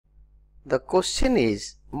The question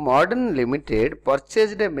is, Modern Limited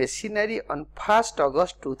purchased a machinery on 1st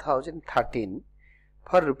August 2013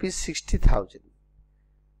 for rupees 60,000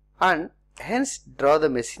 and hence draw the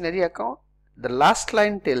machinery account. The last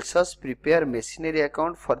line tells us prepare machinery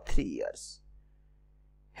account for 3 years.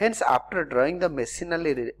 Hence, after drawing the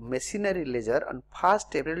machinery ledger on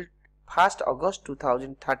 1st August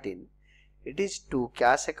 2013, it is to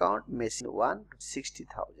cash account machine 1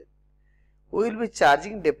 60,000. We will be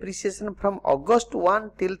charging depreciation from August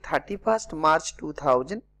 1 till 31st March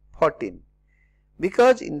 2014,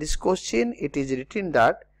 because in this question it is written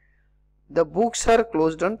that the books are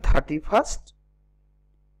closed on 31st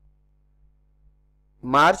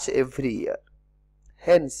March every year.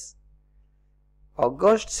 Hence,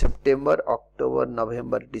 August, September, October,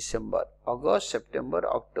 November, December, August, September,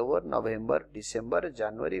 October, November, December,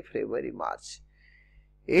 January, February, March.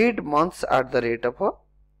 8 months at the rate of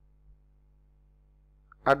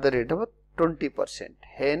 20%.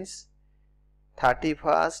 Hence,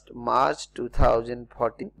 31st March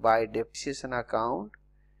 2014 by depreciation account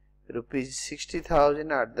rupees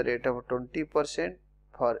 60,000 at the rate of 20%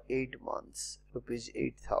 for 8 months, rupees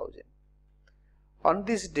 8,000. On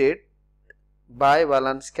this date, by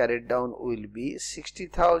balance carried down will be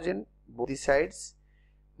 60,000 both the sides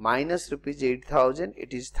minus rupees 8,000.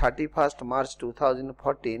 It is 31st March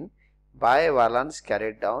 2014 by balance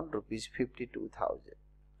carried down rupees 52,000.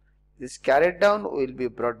 This carried down will be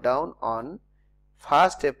brought down on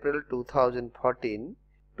 1st April 2014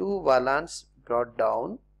 to balance brought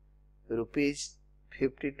down rupees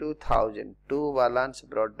 52,000. To balance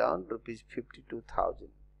brought down rupees 52,000.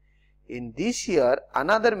 In this year,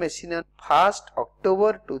 another machine on 1st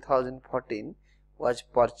October 2014 was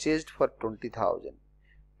purchased for 20,000.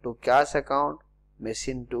 To cash account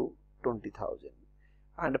machine to 20,000.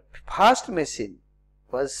 And first machine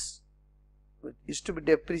is to be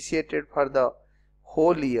depreciated for the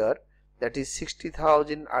whole year, that is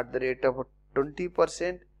 60,000 at the rate of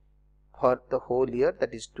 20% for the whole year,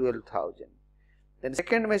 that is 12,000. Then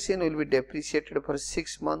second machine will be depreciated for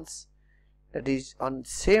 6 months, that is on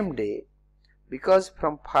same day, because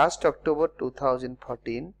from 1st October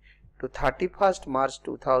 2014 to 31st March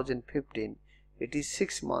 2015 it is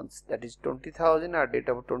 6 months, that is 20,000 at rate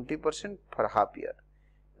of 20% for half year,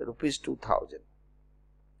 rupees 2,000.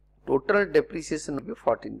 Total depreciation will be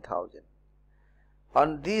 14,000.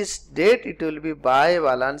 On this date it will be by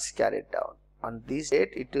balance carried down. On this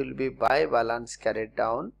date it will be by balance carried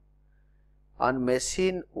down on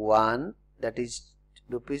machine 1, that is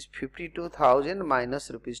rupees 52,000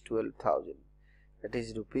 minus rupees 12,000, that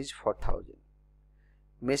is rupees 4,000.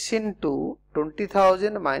 Machine 2,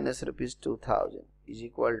 20,000 minus rupees 2,000 is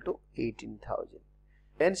equal to 18,000.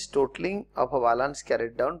 Hence, totaling of a balance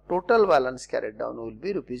carried down, total balance carried down will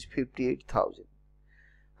be rupees 58,000.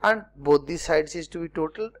 And both the sides is to be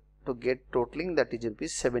totaled. To get totaling, that is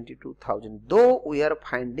rupees 72,000. Though we are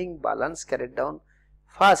finding balance carried down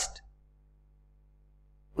first,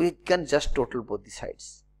 we can just total both the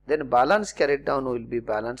sides. Then balance carried down will be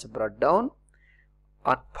balance brought down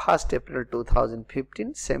on 1st April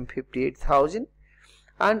 2015, same 58,000,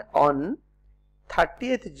 and on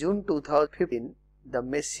 30th June 2015 the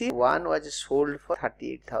machine 1 was sold for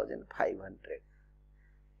 38,500.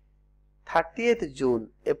 30th June,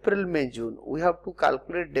 April, May, June, we have to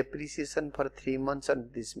calculate depreciation for 3 months on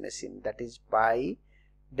this machine, that is by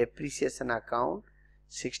depreciation account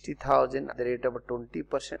 60,000 at the rate of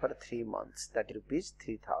 20% for 3 months, that is rupees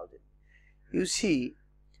 3,000. You see,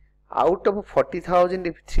 out of 40,000,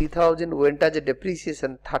 if 3,000 went as a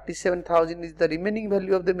depreciation, 37,000 is the remaining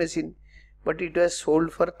value of the machine, but it was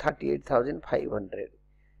sold for 38,500.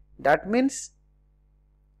 That means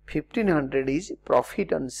 1,500 is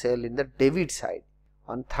profit on sale in the debit side.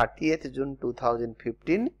 On 30th June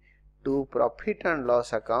 2015, to profit and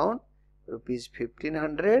loss account, rupees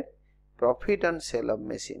 1,500, profit on sale of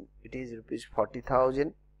machine, it is rupees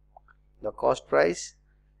 40,000. The cost price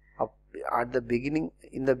at the beginning,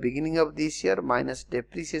 in the beginning of this year, minus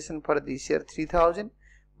depreciation for this year 3,000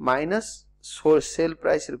 minus sale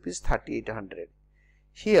price rupees 3,800.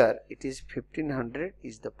 Here it is 1,500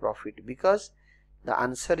 is the profit, because the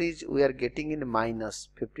answer is we are getting in minus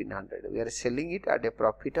 1,500. We are selling it at a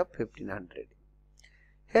profit of 1,500.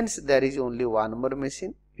 Hence there is only one more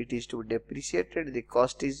machine. It is to be depreciated. The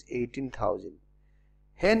cost is 18,000.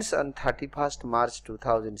 Hence on 31st March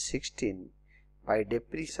 2016, by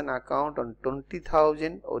depreciation account on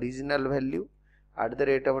 20,000 original value at the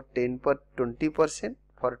rate of 20%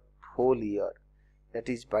 for whole year, that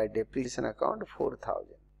is by depreciation account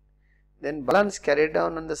 4,000. Then balance carried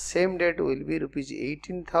down on the same date will be rupees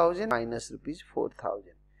 18,000 minus rupees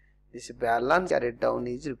 4,000. This balance carried down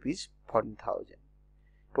is rupees 14,000.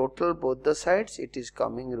 Total both the sides it is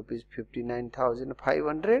coming rupees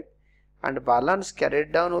 59,500, and balance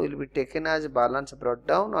carried down will be taken as balance brought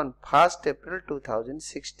down on 1st April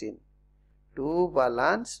 2016. To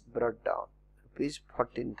balance brought down rupees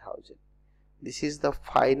 14,000. This is the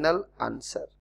final answer.